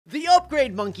The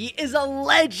Upgrade Monkey is a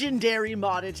legendary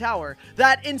modded tower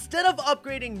that instead of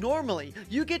upgrading normally,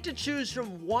 you get to choose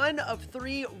from one of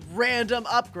 3 random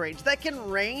upgrades that can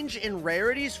range in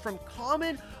rarities from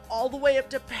common all the way up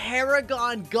to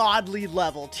paragon godly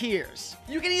level tiers.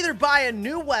 You can either buy a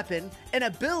new weapon, an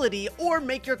ability, or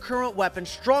make your current weapon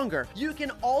stronger. You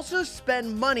can also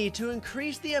spend money to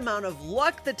increase the amount of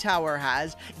luck the tower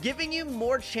has, giving you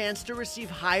more chance to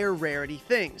receive higher rarity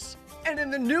things. And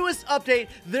in the newest update,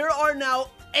 there are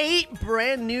now 8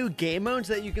 brand new game modes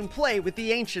that you can play with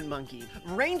the Ancient Monkey,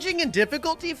 ranging in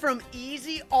difficulty from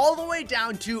easy all the way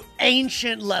down to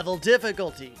ancient level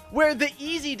difficulty, where the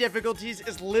easy difficulties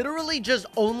is literally just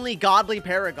only godly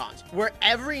paragons, where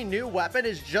every new weapon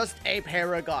is just a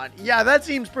paragon. Yeah, that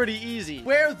seems pretty easy.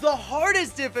 Where the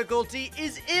hardest difficulty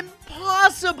is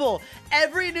impossible.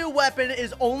 Every new weapon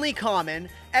is only common,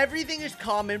 everything is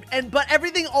common, but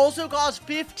everything also costs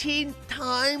 15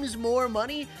 times more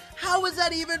money. How is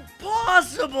that even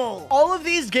possible? All of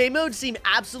these game modes seem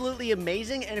absolutely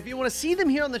amazing, and if you want to see them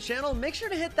here on the channel, make sure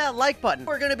to hit that like button.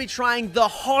 We're going to be trying the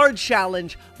hard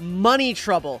challenge, Money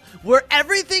Trouble, where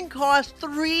everything costs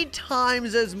 3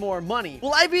 times as more money.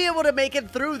 Will I be able to make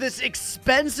it through this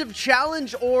expensive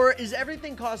challenge, or is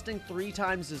everything costing 3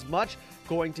 times as much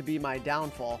going to be my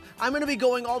downfall? I'm going to be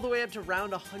going all the way up to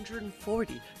round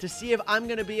 140 to see if I'm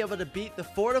going to be able to beat the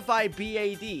Fortified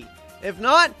BAD. If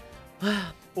not,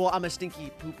 well, I'm a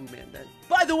stinky poo-poo man then.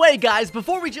 By the way, guys,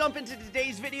 before we jump into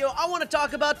today's video, I want to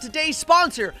talk about today's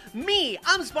sponsor, me.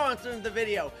 I'm sponsoring the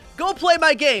video. Go play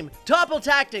my game, Topple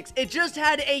Tactics. It just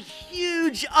had a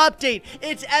huge update.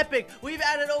 It's epic. We've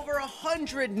added over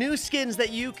 100 new skins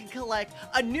that you can collect,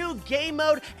 a new game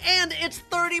mode, and it's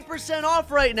 30%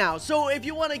 off right now. So if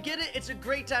you want to get it, it's a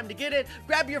great time to get it.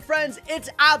 Grab your friends. It's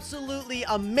absolutely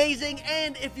amazing.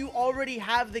 And if you already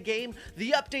have the game,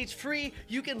 the update's free.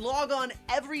 You can log on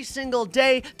every single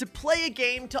day to play a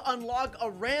game to unlock a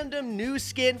random new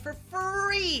skin for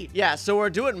free. Yeah, so we're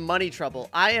doing Money Trouble.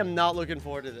 I am not looking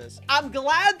forward to this. I'm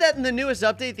glad that in the newest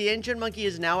update, the Ancient Monkey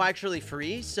is now actually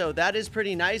free, so that is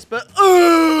pretty nice, but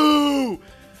ooh!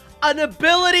 An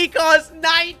ability costs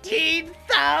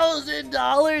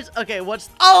 $19,000. Okay,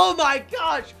 oh my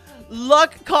gosh!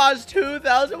 Luck costs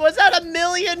 $2,000. Was that $1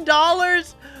 million?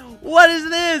 What is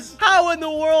this? How in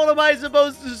the world am I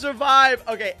supposed to survive?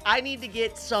 Okay, I need to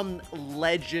get some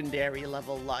legendary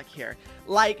level luck here.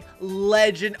 Like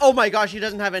legend. Oh my gosh, he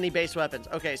doesn't have any base weapons.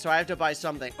 Okay, so I have to buy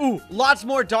something. Ooh, lots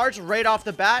more darts right off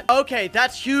the bat. Okay,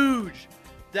 that's huge.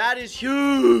 That is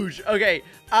huge. Okay,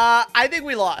 I think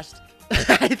we lost.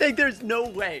 I think there's no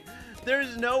way.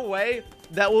 There's no way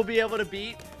that we'll be able to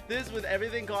beat this with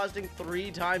everything costing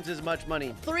 3 times as much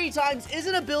money. 3 times?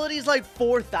 Isn't abilities like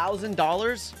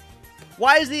 $4,000?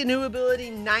 Why is the new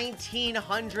ability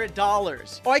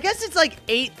 $1,900? Oh, I guess it's like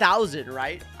 8,000,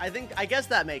 right? I guess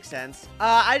that makes sense.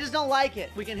 I just don't like it.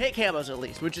 We can hit camos at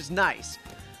least, which is nice.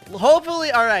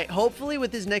 Hopefully, all right. Hopefully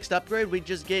with this next upgrade, we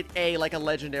just get like a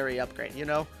legendary upgrade, you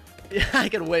know? I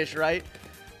can wish, right?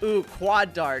 Ooh,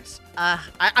 quad darts.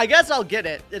 I guess I'll get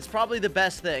it. It's probably the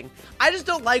best thing. I just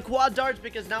don't like quad darts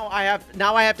because now I have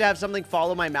to have something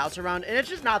follow my mouse around, and it's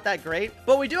just not that great.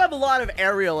 But we do have a lot of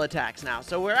aerial attacks now,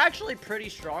 so we're actually pretty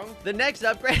strong. The next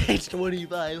upgrade is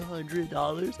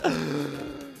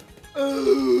 $2,500.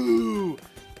 Ooh.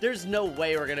 There's no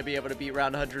way we're gonna be able to beat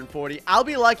round 140. I'll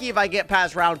be lucky if I get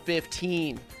past round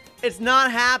 15. It's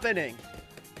not happening.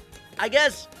 I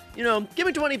guess, you know, give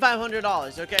me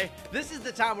 $2,500, okay? This is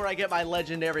the time where I get my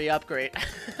legendary upgrade.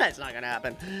 That's not gonna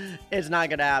happen. It's not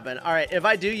gonna happen. All right, if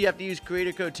I do, you have to use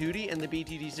creator code TUTI in the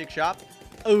BTD6 shop.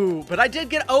 Ooh, but I did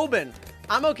get Oben.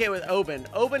 I'm okay with Oben.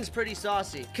 Oben's pretty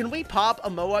saucy. Can we pop a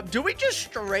Moab? Do we just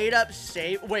straight up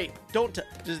save? Wait,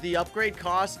 does the upgrade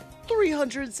cost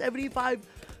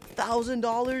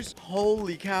 $375,000?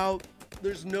 Holy cow.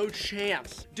 There's no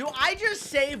chance. Do I just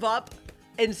save up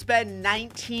and spend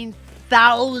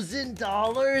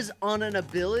 $19,000 on an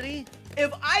ability?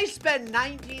 If I spend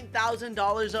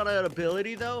 $19,000 on an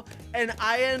ability though, and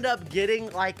I end up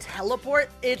getting like teleport,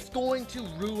 it's going to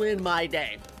ruin my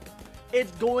day.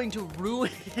 It's going to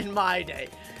ruin my day.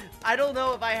 I don't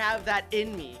know if I have that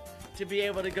in me to be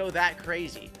able to go that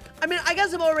crazy. I mean, I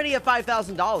guess I'm already at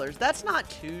 $5,000. That's not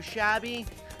too shabby.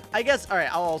 I guess, all right,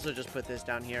 I'll also just put this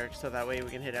down here so that way we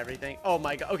can hit everything. Oh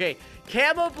my god, okay.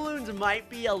 Camo balloons might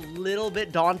be a little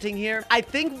bit daunting here. I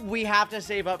think we have to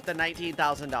save up the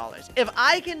 $19,000. If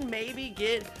I can maybe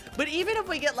get, but even if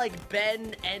we get like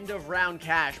Ben end of round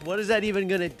cash, what is that even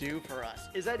gonna do for us?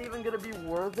 Is that even gonna be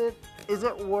worth it? Is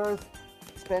it worth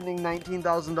spending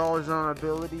 $19,000 on an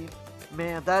ability?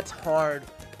 Man, that's hard.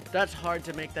 That's hard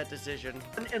to make that decision.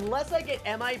 Unless I get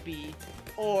MIB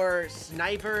or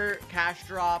sniper cash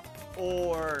drop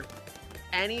or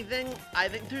anything, I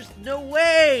think there's no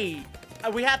way.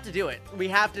 We have to do it. We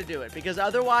have to do it because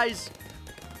otherwise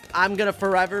I'm gonna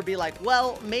forever be like,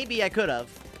 well, maybe I could have,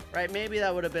 right? Maybe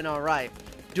that would have been all right.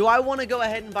 Do I want to go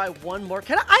ahead and buy one more?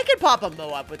 I could pop a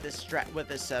Moab with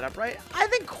this setup, right? I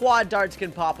think quad darts can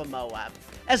pop a Moab,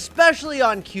 especially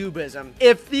on cubism.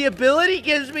 If the ability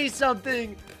gives me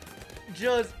something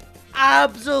just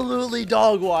absolutely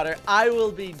dog water, I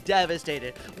will be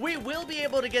devastated. We will be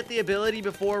able to get the ability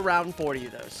before round 40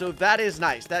 though, so that is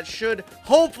nice. That should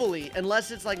hopefully, unless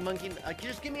it's like monkey,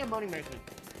 just give me a money maker.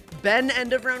 Ben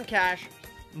end of round cash,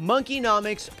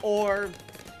 monkeynomics, or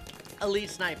elite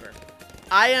sniper.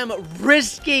 I am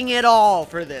risking it all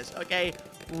for this, okay?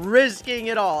 Risking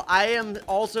it all. I am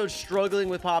also struggling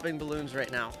with popping balloons right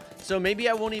now. So maybe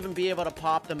I won't even be able to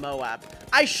pop the Moab.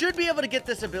 I should be able to get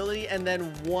this ability and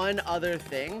then one other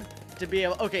thing to be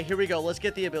able... Okay, here we go. Let's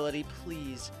get the ability.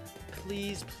 Please,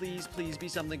 please, please, please be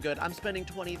something good. I'm spending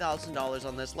 $20,000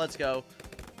 on this. Let's go.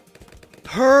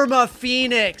 Perma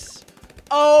Phoenix.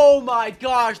 Oh my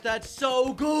gosh, that's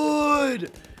so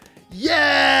good.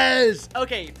 Yes.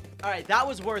 Okay. All right, that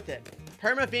was worth it.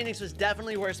 Perma Phoenix was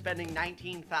definitely worth spending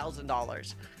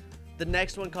 $19,000. The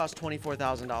next one cost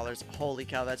 $24,000. Holy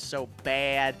cow, that's so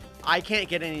bad. I can't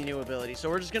get any new ability, so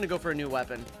we're just gonna go for a new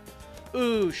weapon.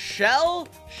 Ooh, Shell?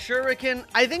 Shuriken?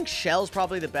 I think Shell's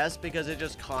probably the best because it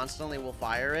just constantly will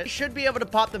fire it. Should be able to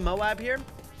pop the Moab here.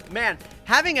 Man,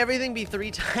 having everything be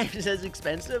 3 times as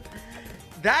expensive,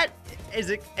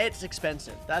 it's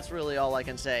expensive. That's really all I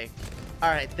can say. All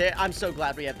right, I'm so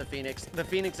glad we have the Phoenix. The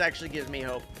Phoenix actually gives me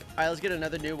hope. All right, let's get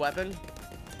another new weapon.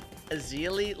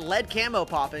 Azili. Lead camo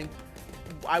popping.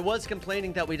 I was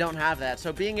complaining that we don't have that,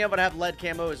 so being able to have lead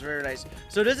camo is very nice.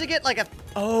 So does it get like a...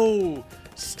 Oh,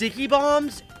 sticky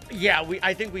bombs? Yeah,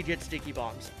 I think we get sticky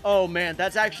bombs. Oh, man,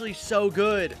 that's actually so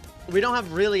good. We don't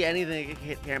have really anything that can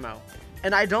hit camo.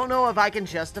 And I don't know if I can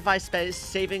justify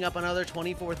saving up another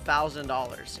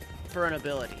 $24,000 for an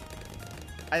ability.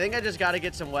 I think I just got to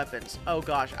get some weapons. Oh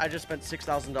gosh, I just spent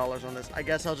 $6,000 on this. I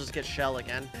guess I'll just get Shell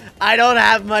again. I don't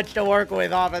have much to work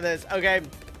with off of this. Okay.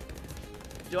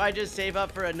 Do I just save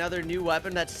up for another new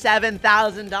weapon that's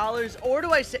 $7,000? Or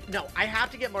do I say... No, I have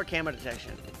to get more camo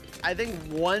detection. I think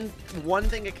one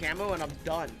thing of camo and I'm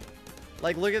done.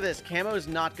 Like, look at this. Camo is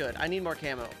not good. I need more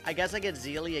camo. I guess I get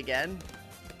Zeely again.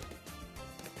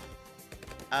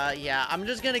 Yeah, I'm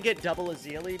just gonna get double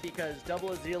Azili because double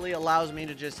Azili allows me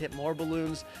to just hit more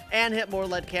balloons and hit more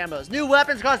lead camos. New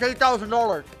weapons cost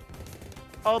 $8,000.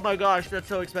 Oh my gosh, that's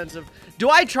so expensive. Do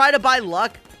I try to buy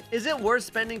luck? Is it worth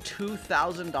spending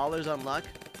 $2,000 on luck?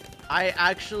 I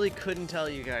actually couldn't tell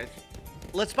you guys.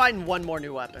 Let's find one more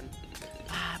new weapon.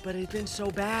 Ah, but it's been so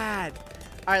bad.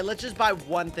 All right, let's just buy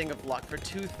one thing of luck for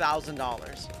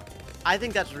 $2,000. I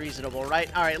think that's reasonable, right?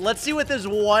 All right, let's see what this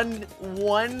one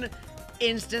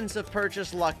instance of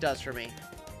purchase luck does for me.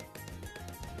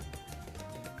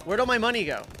 Where'd all my money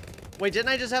go? Wait, didn't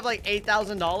I just have like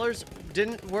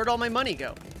 $8,000? Where'd all my money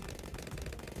go?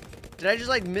 Did I just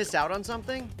like miss out on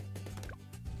something?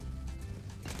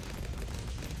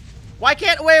 Why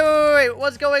can't... Wait,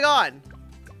 what's going on?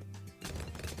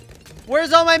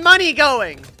 Where's all my money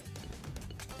going?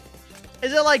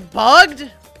 Is it like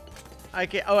bugged? I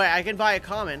can... Oh wait, I can buy a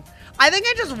common. I think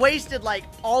I just wasted like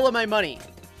all of my money.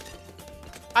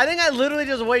 I think I literally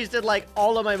just wasted like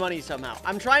all of my money somehow.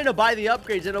 I'm trying to buy the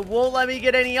upgrades and it won't let me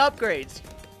get any upgrades.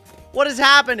 What is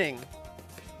happening?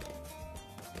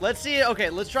 Let's see.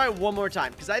 Okay, let's try it one more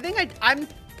time because I think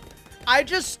I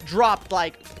just dropped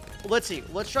like... Let's see.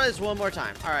 Let's try this one more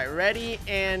time. All right, ready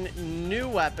and new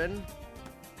weapon.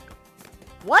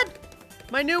 What?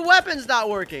 My new weapon's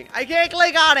not working. I can't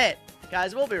click on it.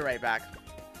 Guys, we'll be right back.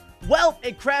 Well,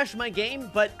 it crashed my game,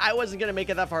 but I wasn't going to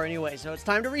make it that far anyway, so it's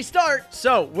time to restart.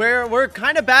 So, we're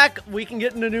kind of back. We can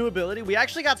get a new ability. We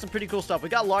actually got some pretty cool stuff. We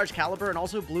got large caliber and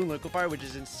also Bloon liquefier, which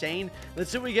is insane. Let's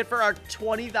see what we get for our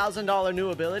 $20,000 new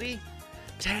ability.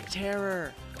 Tech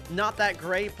Terror. Not that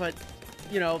great, but,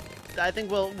 you know, I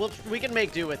think we can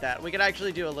make do with that. We can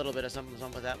actually do a little bit of something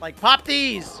with that. Like, pop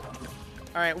these!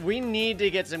 All right, we need to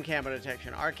get some camo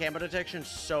detection. Our camo detection's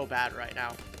so bad right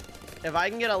now. If I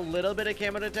can get a little bit of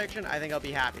camo detection, I think I'll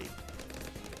be happy.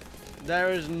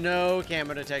 There is no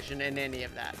camo detection in any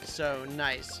of that. So,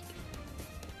 nice.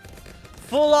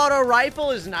 Full auto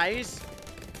rifle is nice.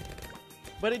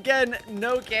 But again,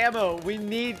 no camo. We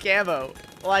need camo.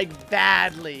 Like,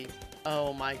 badly.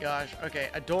 Oh my gosh. Okay,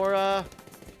 Adora.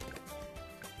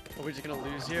 Are we just gonna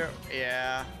lose here?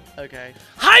 Yeah. Okay.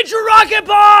 Hydra rocket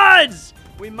pods!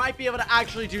 We might be able to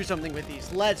actually do something with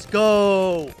these. Let's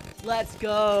go. Let's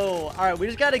go. All right, we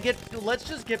just got to let's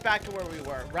just get back to where we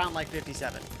were, round like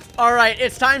 57. All right,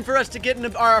 it's time for us to get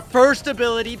into our first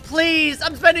ability. Please,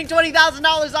 I'm spending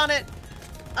 $20,000 on it.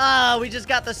 We just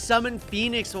got the Summon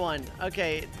Phoenix one.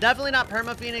 Okay, definitely not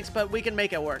Perma Phoenix, but we can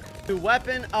make it work. New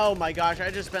weapon. Oh my gosh,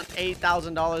 I just spent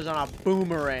 $8,000 on a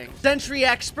boomerang. Sentry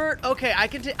Expert. Okay, I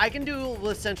can do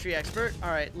with Sentry Expert.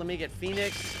 All right, let me get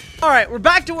Phoenix. All right, we're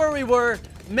back to where we were.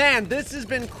 Man, this has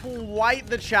been quite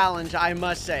the challenge, I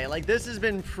must say. Like, this has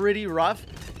been pretty rough.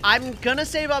 I'm gonna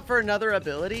save up for another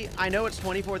ability. I know it's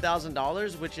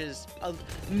 $24,000, which is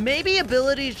maybe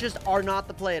abilities just are not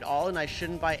the play at all, and I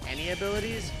shouldn't buy any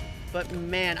abilities. But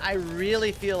man, I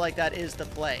really feel like that is the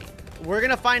play. We're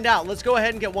gonna find out. Let's go ahead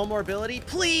and get one more ability,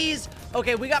 please.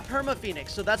 Okay, we got Perma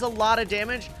Phoenix, so that's a lot of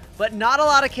damage, but not a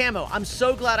lot of camo. I'm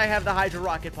so glad I have the Hydra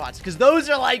Rocket Pods, because those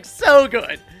are like so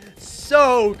good.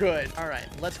 So good. All right,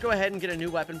 let's go ahead and get a new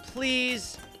weapon,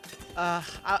 please.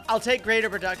 I'll take greater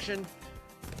production.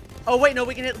 Oh wait, no,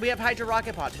 we have Hydra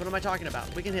Rocket Pods. What am I talking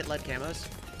about? We can hit lead camos.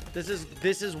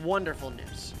 This is wonderful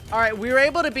news. All right, we were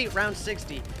able to beat round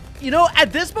 60. You know,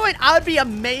 at this point, I would be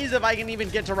amazed if I can even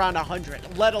get to round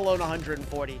 100, let alone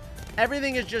 140.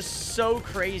 Everything is just so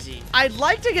crazy. I'd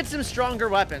like to get some stronger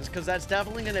weapons, because that's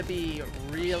definitely going to be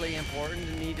really important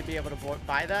to need to be able to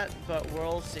buy that, but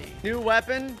we'll see. New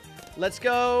weapon. Let's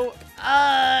go.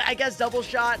 I guess double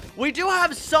shot. We do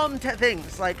have some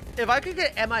things. Like, if I could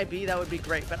get MIB, that would be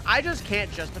great. But I just can't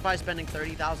justify spending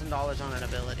 $30,000 on an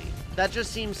ability. That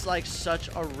just seems like such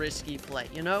a risky play,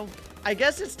 you know? I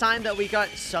guess it's time that we got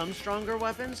some stronger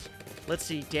weapons. Let's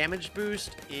see. Damage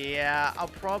boost. Yeah, I'll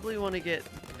probably want to get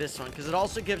this one, because it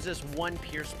also gives us 1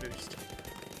 pierce boost.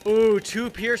 Ooh, 2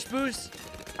 pierce boosts.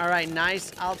 All right,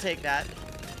 nice. I'll take that.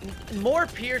 More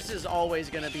pierce is always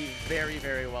going to be very,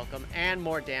 very welcome, and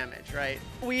more damage, right?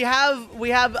 We have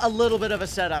a little bit of a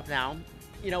setup now.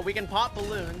 You know, we can pop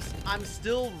balloons. I'm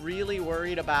still really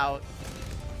worried about,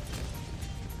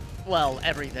 well,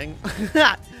 everything.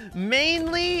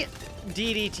 Mainly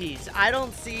DDTs. I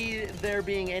don't see there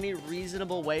being any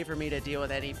reasonable way for me to deal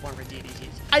with any form of DDTs.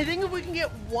 I think if we can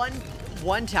get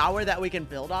one tower that we can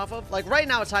build off of, like right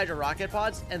now it's Hydra Rocket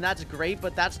Pods, and that's great,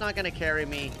 but that's not going to carry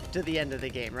me to the end of the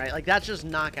game, right? Like, that's just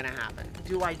not going to happen.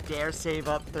 Do I dare save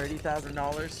up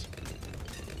 $30,000?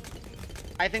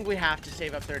 I think we have to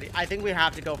save up 30. I think we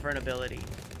have to go for an ability.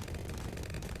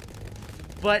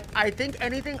 But I think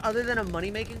anything other than a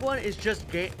money-making one is just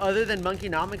other than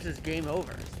Monkeynomics is game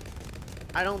over.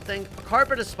 I don't think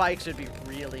Carpet of Spikes would be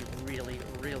really, really,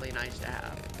 really nice to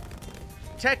have.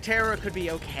 Tech Terror could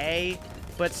be okay,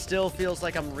 but still feels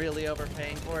like I'm really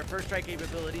overpaying for it. First strike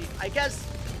capability. I guess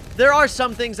there are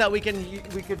some things that we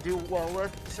could do well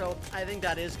with, so I think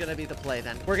that is going to be the play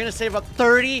then. We're going to save up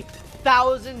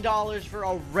 $30,000 for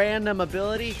a random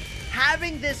ability.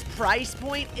 Having this price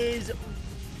point is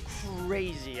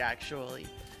crazy, actually.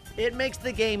 It makes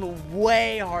the game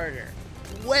way harder.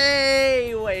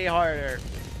 Way, way harder.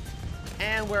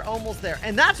 And we're almost there.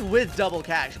 And that's with double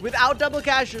cash. Without double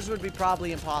cash, this would be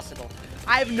probably impossible.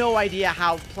 I have no idea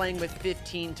how playing with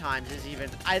 15 times is even...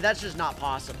 that's just not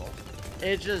possible.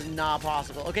 It's just not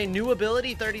possible. Okay, new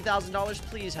ability, $30,000.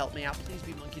 Please help me out. Please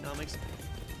be Monkeynomics.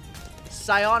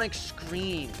 Psionic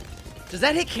Scream. Does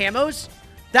that hit camos?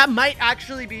 That might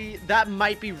actually be... That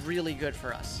might be really good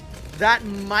for us. That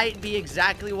might be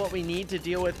exactly what we need to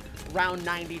deal with round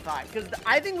 95. Because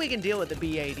I think we can deal with the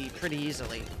BAD pretty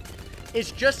easily.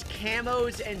 It's just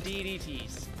camos and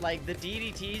DDTs. Like, the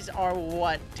DDTs are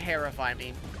what terrify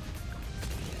me.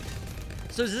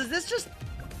 So does this just...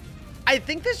 I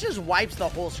think this just wipes the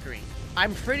whole screen.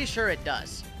 I'm pretty sure it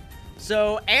does.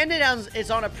 So, and it's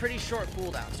on a pretty short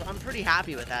cooldown. So I'm pretty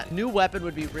happy with that. New weapon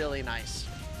would be really nice.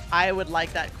 I would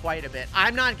like that quite a bit.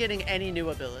 I'm not getting any new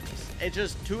abilities. It's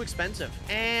just too expensive.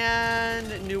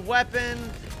 And new weapon.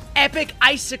 Epic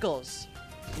Icicles.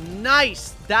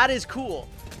 Nice. That is cool.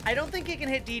 I don't think it can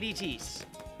hit DDTs.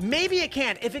 Maybe it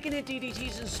can. If it can hit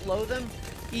DDTs and slow them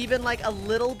even like a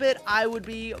little bit, I would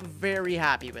be very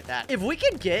happy with that. If we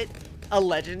could get a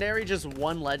legendary, just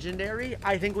one legendary,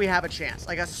 I think we have a chance.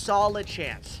 Like a solid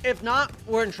chance. If not,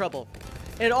 we're in trouble.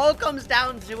 It all comes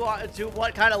down to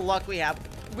what kind of luck we have.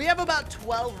 We have about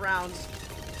 12 rounds.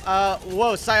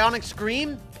 Whoa, Psionic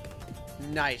Scream?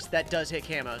 Nice. That does hit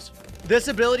camos. This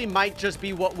ability might just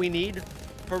be what we need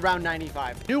for round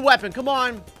 95. New weapon, come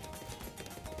on.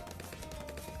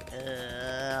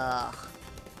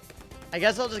 I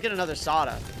guess I'll just get another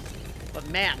Sada. But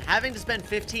man, having to spend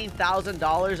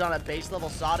 $15,000 on a base level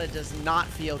Sada does not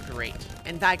feel great.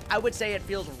 In fact, I would say it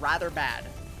feels rather bad.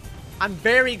 I'm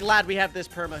very glad we have this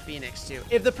Perma Phoenix too.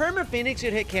 If the Perma Phoenix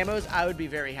could hit camos, I would be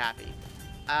very happy.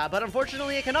 But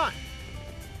unfortunately, it cannot.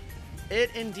 It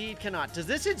indeed cannot. Does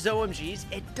this hit ZOMGs?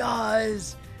 It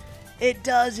does. It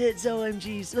does hit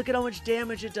ZOMGs. Look at how much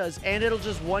damage it does. And it'll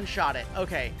just one-shot it.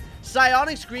 Okay.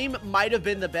 Psionic Scream might have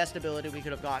been the best ability we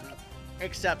could have gotten.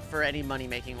 Except for any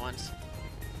money-making ones.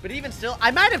 But even still,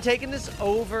 I might have taken this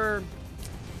over...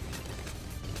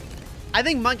 I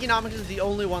think Monkeynomics is the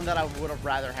only one that I would have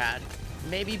rather had.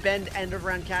 Maybe Bend End of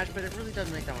Round Cash, but it really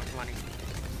doesn't make that much money.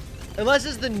 Unless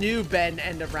it's the new Bend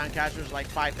End of Round Cash, which is like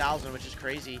 5,000, which is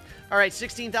crazy. All right,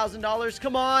 $16,000.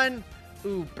 Come on.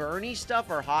 Ooh, Bernie stuff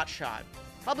or Hot Shot?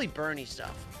 Probably Bernie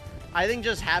stuff. I think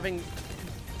just having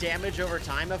damage over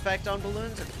time effect on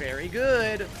balloons are very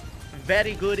good.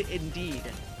 Very good indeed.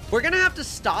 We're going to have to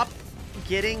stop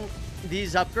getting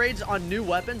these upgrades on new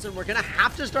weapons, and we're going to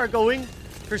have to start going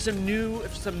for some new,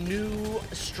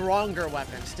 stronger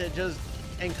weapons to just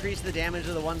increase the damage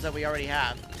of the ones that we already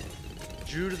have.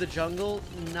 Drew to the jungle,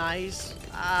 nice.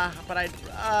 But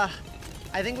I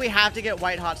think we have to get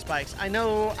white hot spikes. I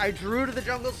know I drew to the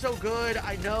jungle so good,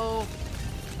 I know,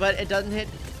 but it doesn't hit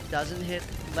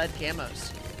lead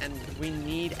camos, and we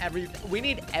need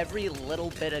every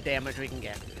little bit of damage we can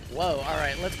get. Whoa! All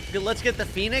right, let's get the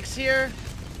Phoenix here,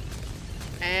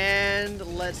 and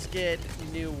let's get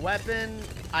new weapon.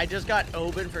 I just got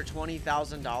Oben for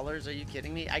 $20,000. Are you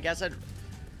kidding me? I guess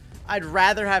I'd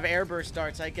rather have airburst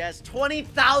darts, I guess.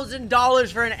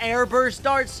 $20,000 for an airburst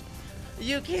darts? Are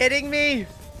you kidding me?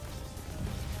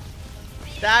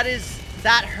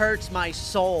 That hurts my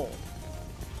soul.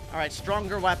 All right,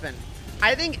 stronger weapon.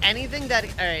 I think anything that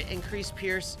increase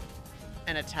pierce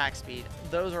and attack speed,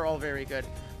 those are all very good.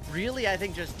 Really, I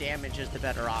think just damage is the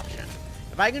better option.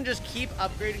 If I can just keep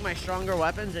upgrading my stronger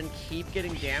weapons and keep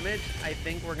getting damage, I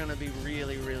think we're gonna be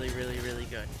really, really, really, really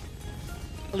good.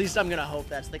 At least I'm gonna hope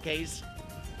that's the case,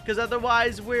 because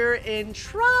otherwise we're in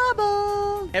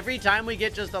trouble. Every time we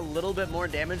get just a little bit more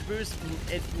damage boost,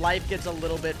 life gets a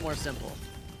little bit more simple.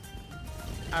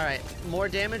 All right, more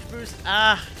damage boost.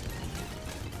 I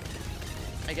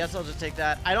guess I'll just take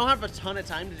that. I don't have a ton of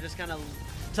time to just kind of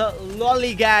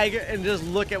lollygag and just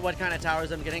look at what kind of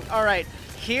towers I'm getting. All right,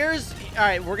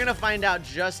 we're gonna find out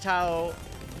just how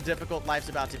difficult life's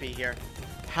about to be here.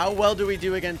 How well do we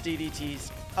do against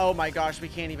DDTs? Oh my gosh, we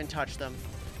can't even touch them.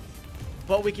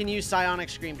 But we can use Psionic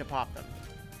Scream to pop them.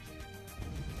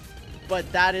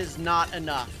 But that is not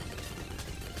enough.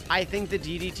 I think the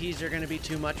DDTs are going to be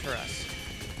too much for us.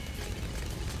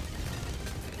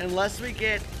 Unless we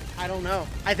get... I don't know.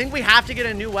 I think we have to get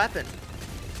a new weapon.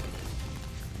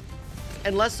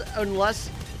 Unless...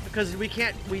 Because we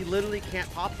literally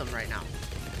can't pop them right now.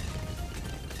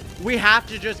 We have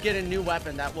to just get a new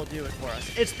weapon that will do it for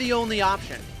us. It's the only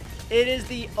option. It is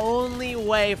the only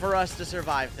way for us to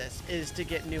survive this, is to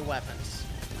get new weapons.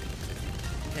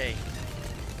 Okay.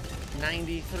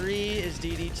 93 is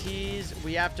DDTs.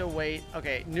 We have to wait.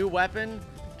 Okay, new weapon.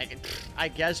 I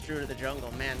guess Drew to the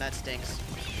jungle. Man, that stinks.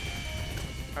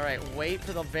 All right, wait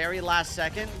for the very last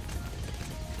second.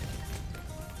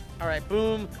 All right,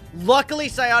 boom. Luckily,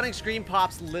 Psionic Scream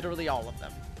pops literally all of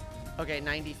them. Okay,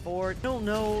 94.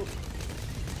 No.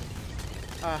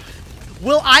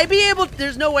 Will I be able...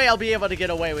 There's no way I'll be able to get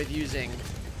away with using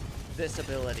this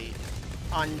ability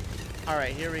on... All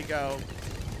right, here we go.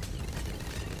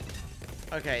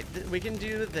 Okay, we can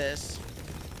do this.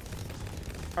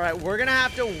 All right, we're going to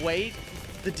have to wait.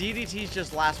 The DDTs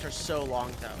just last for so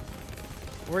long, though.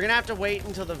 We're going to have to wait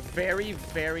until the very,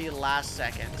 very last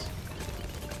second.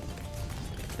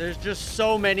 There's just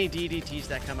so many DDTs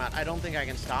that come out. I don't think I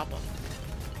can stop them.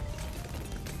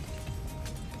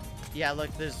 Yeah,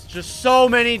 look, there's just so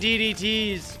many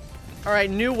DDTs. All right,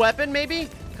 new weapon, maybe?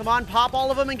 Come on, pop all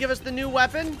of them and give us the new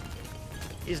weapon.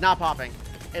 He's not popping.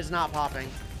 It's not popping.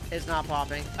 It's not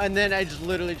popping. And then I just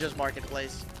literally just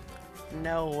marketplace.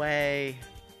 No way.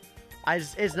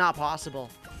 It's not possible.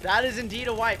 That is indeed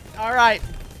a wipe. All right.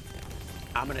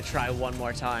 I'm going to try one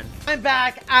more time. I'm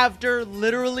back after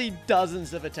literally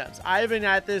dozens of attempts. I've been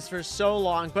at this for so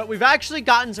long, but we've actually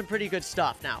gotten some pretty good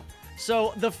stuff now.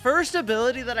 So the first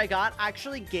ability that I got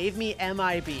actually gave me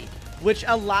MIB, which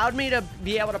allowed me to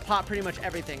be able to pop pretty much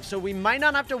everything. So we might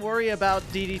not have to worry about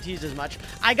DDTs as much.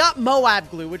 I got Moab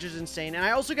Glue, which is insane. And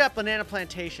I also got Banana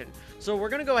Plantation. So we're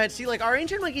going to go ahead and see, like, our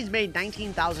Ancient Monkeys made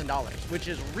 $19,000, which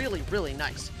is really, really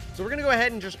nice. So we're going to go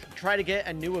ahead and just try to get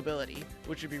a new ability,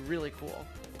 which would be really cool.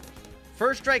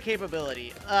 First strike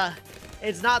capability.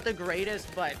 It's not the greatest,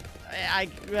 but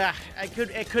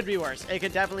it could be worse. It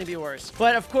could definitely be worse.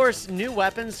 But of course, new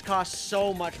weapons cost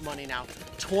so much money now.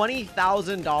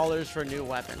 $20,000 for new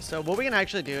weapons. So what we can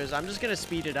actually do is I'm just going to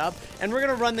speed it up, and we're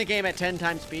going to run the game at 10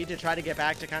 times speed to try to get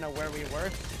back to kind of where we were.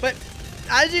 But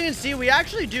as you can see, we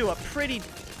actually do a pretty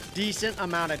decent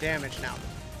amount of damage now.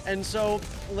 And so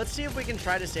let's see if we can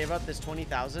try to save up this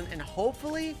 20,000, and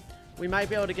hopefully we might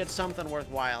be able to get something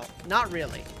worthwhile. Not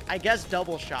really. I guess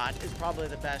double shot is probably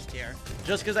the best here,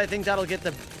 just because I think that'll get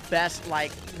the best,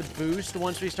 like, the boost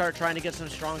once we start trying to get some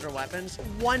stronger weapons.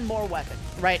 One more weapon,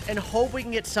 right? And hope we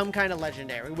can get some kind of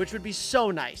legendary, which would be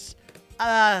so nice.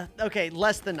 Okay,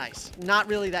 less than nice. Not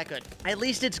really that good. At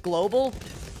least it's global.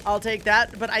 I'll take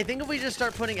that. But I think if we just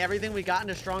start putting everything we got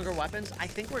into stronger weapons, I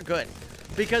think we're good.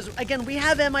 Because, again, we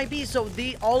have MIB, so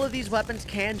all of these weapons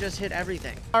can just hit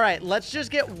everything. All right, let's just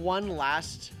get one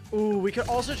last. Ooh, we could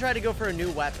also try to go for a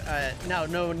new weapon.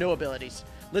 No abilities.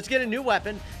 Let's get a new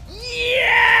weapon.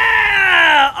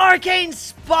 Yeah! Arcane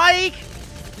Spike!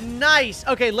 Nice.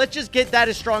 Okay, let's just get that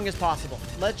as strong as possible.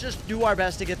 Let's just do our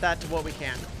best to get that to what we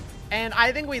can. And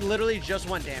I think we literally just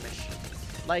want damage.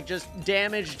 Like, just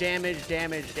damage, damage,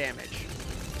 damage, damage.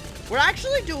 We're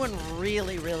actually doing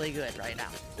really, really good right now.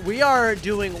 We are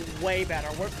doing way better.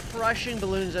 We're crushing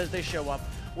balloons as they show up.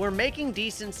 We're making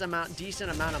decent amount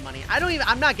of money.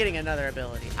 I'm not getting another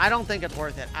ability. I don't think it's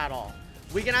worth it at all.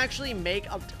 We can actually make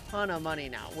a ton of money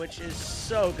now, which is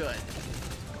so good.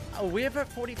 Oh, we have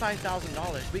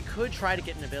 $45,000. We could try to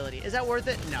get an ability. Is that worth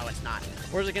it? No, it's not.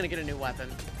 We're just gonna get a new weapon.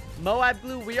 Moab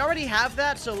glue, we already have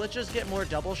that, so let's just get more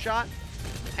double shot.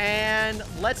 And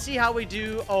let's see how we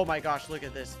do. Oh my gosh, look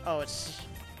at this. Oh, it's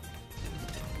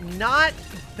not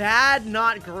bad,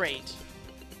 not great.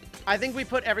 I think we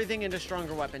put everything into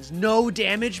stronger weapons. No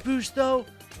damage boost, though.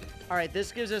 All right,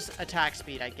 this gives us attack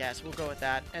speed, I guess. We'll go with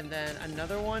that. And then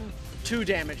another one, 2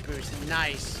 damage boost.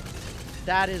 Nice.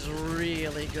 That is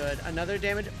really good. Another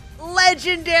damage.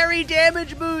 Legendary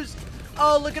damage boost.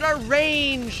 Oh, look at our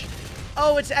range.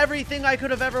 Oh, it's everything I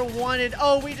could have ever wanted.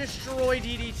 Oh, we destroy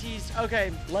DDTs.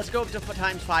 Okay, let's go up to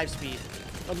 ×5 speed.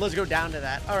 Let's go down to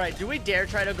that. All right, do we dare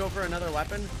try to go for another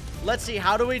weapon? Let's see.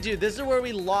 How do we do? This is where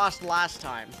we lost last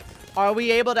time. Are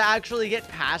we able to actually get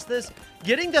past this?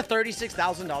 Getting the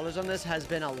 $36,000 on this has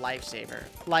been a lifesaver.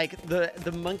 Like,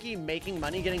 the monkey making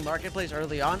money, getting marketplace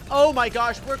early on. Oh my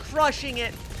gosh, we're crushing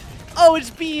it. Oh, it's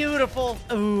beautiful.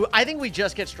 Ooh, I think we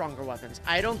just get stronger weapons.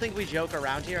 I don't think we joke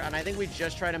around here, and I think we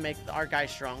just try to make our guy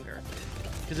stronger.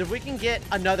 Because if we can get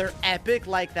another epic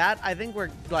like that, I think we're,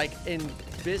 like, in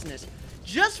business.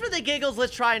 Just for the giggles,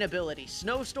 let's try an ability.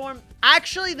 Snowstorm,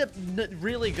 actually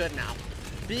really good now.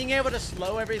 Being able to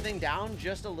slow everything down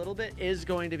just a little bit is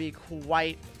going to be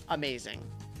quite amazing.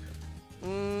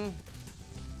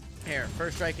 Here,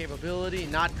 first strike capability,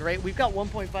 not great. We've got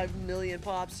 1.5 million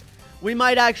pops. We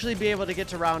might actually be able to get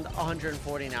to around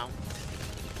 140 now.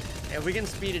 Yeah, we can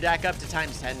speed it back up to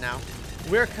 ×10 now.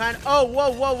 We're kind of... Oh,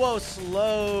 whoa, whoa, whoa.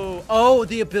 Slow. Oh,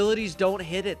 the abilities don't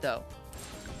hit it, though.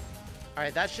 All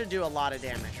right, that should do a lot of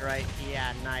damage, right?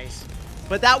 Yeah, nice.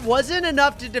 But that wasn't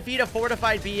enough to defeat a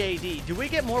fortified BAD. Do we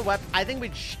get more weapons? I think we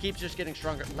keep just getting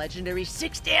stronger. Legendary,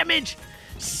 6 damage.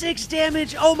 6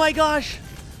 damage. Oh, my gosh.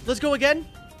 Let's go again.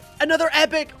 Another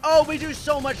epic. Oh, we do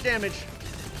so much damage.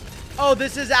 Oh,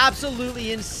 this is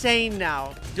absolutely insane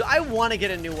now. Do I want to get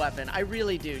a new weapon? I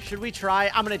really do. Should we try?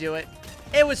 I'm going to do it.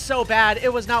 It was so bad.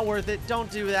 It was not worth it.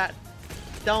 Don't do that.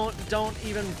 Don't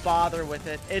even bother with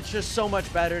it. It's just so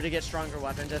much better to get stronger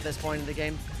weapons at this point in the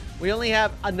game. We only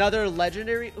have another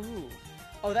legendary. Ooh.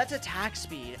 Oh, that's attack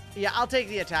speed. Yeah, I'll take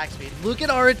the attack speed. Look at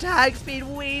our attack speed.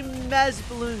 We mess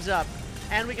balloons up.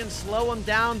 And we can slow them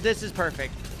down. This is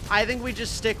perfect. I think we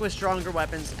just stick with stronger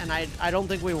weapons, and I don't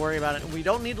think we worry about it. We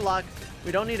don't need luck.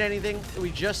 We don't need anything.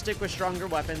 We just stick with stronger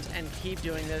weapons and keep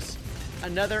doing this.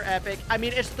 Another epic. I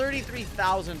mean, it's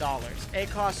 $33,000. It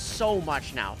costs so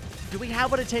much now. Do we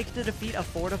have what it takes to defeat a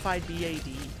fortified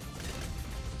BAD?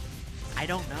 I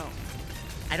don't know.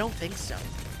 I don't think so.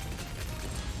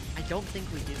 I don't think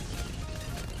we do.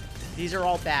 These are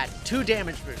all bad. 2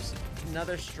 damage boosts.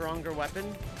 Another stronger weapon.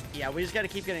 Yeah, we just got to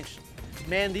keep getting...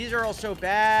 Man, these are all so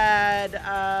bad.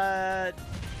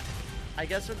 I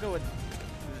guess we'll go with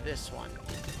this one.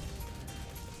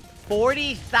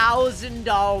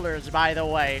 $40,000, by the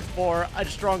way, for a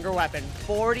stronger weapon.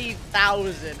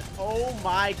 40,000. Oh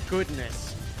my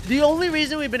goodness. The only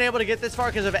reason we've been able to get this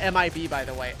far because of MIB, by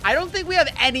the way. I don't think we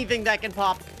have anything that can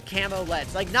pop camo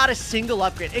leads. Like, not a single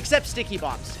upgrade, except sticky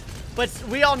bombs. But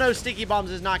we all know sticky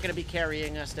bombs is not going to be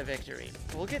carrying us to victory.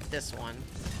 We'll get this one,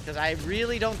 because I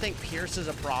really don't think Pierce is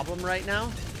a problem right now.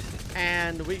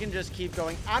 And we can just keep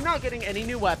going. I'm not getting any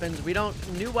new weapons.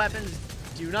 New weapons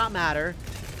do not matter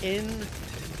in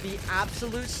the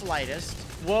absolute slightest.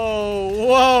 Whoa,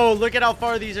 whoa, look at how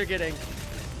far these are getting.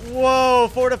 Whoa,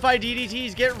 fortified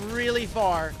DDTs get really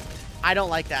far. I don't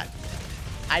like that.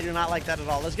 I do not like that at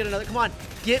all. Let's get another. Come on,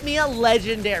 get me a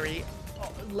legendary.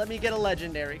 Let me get a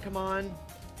legendary. Come on.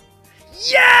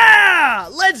 Yeah!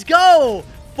 Let's go!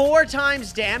 4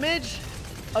 times damage.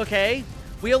 Okay.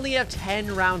 We only have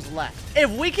 10 rounds left.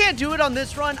 If we can't do it on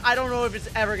this run, I don't know if it's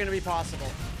ever going to be possible.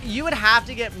 You would have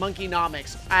to get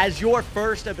Monkeynomics as your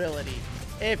first ability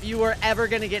if you were ever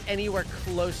going to get anywhere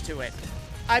close to it.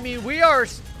 I mean, we're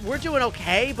doing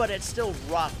okay, but it's still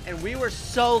rough. And we were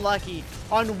so lucky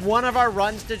on one of our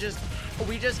runs to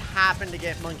we just happened to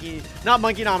get not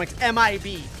Monkeynomics,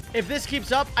 MIB. If this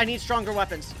keeps up, I need stronger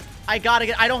weapons. I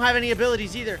don't have any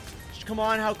abilities either. Come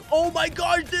on, oh my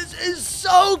gosh, this is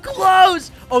so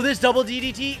close. Oh, this double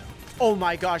DDT. Oh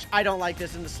my gosh, I don't like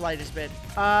this in the slightest bit.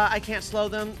 I can't slow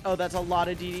them. Oh, that's a lot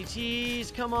of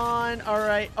DDTs. Come on. All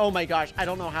right. Oh my gosh, I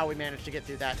don't know how we managed to get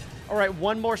through that. All right,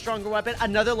 one more stronger weapon,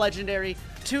 another legendary,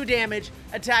 2 damage,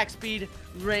 attack speed,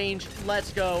 range.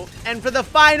 Let's go. And for the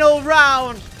final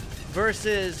round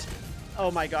versus,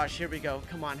 oh my gosh, here we go.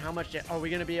 Come on, how much are we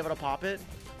going to be able to pop it?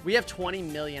 We have 20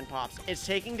 million pops. It's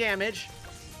taking damage.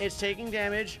 It's taking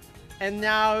damage. And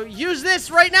now use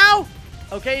this right now.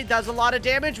 Okay, that's a lot of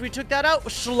damage. We took that out.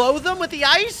 Slow them with the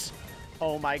ice.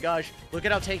 Oh my gosh. Look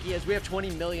at how tanky he is. We have 20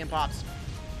 million pops.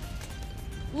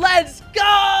 Let's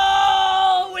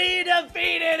go! We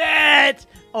defeated it!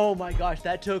 Oh my gosh,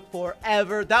 that took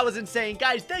forever. That was insane.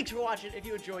 Guys, thanks for watching. If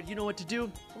you enjoyed, you know what to do.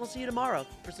 And we'll see you tomorrow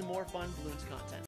for some more fun Bloons content.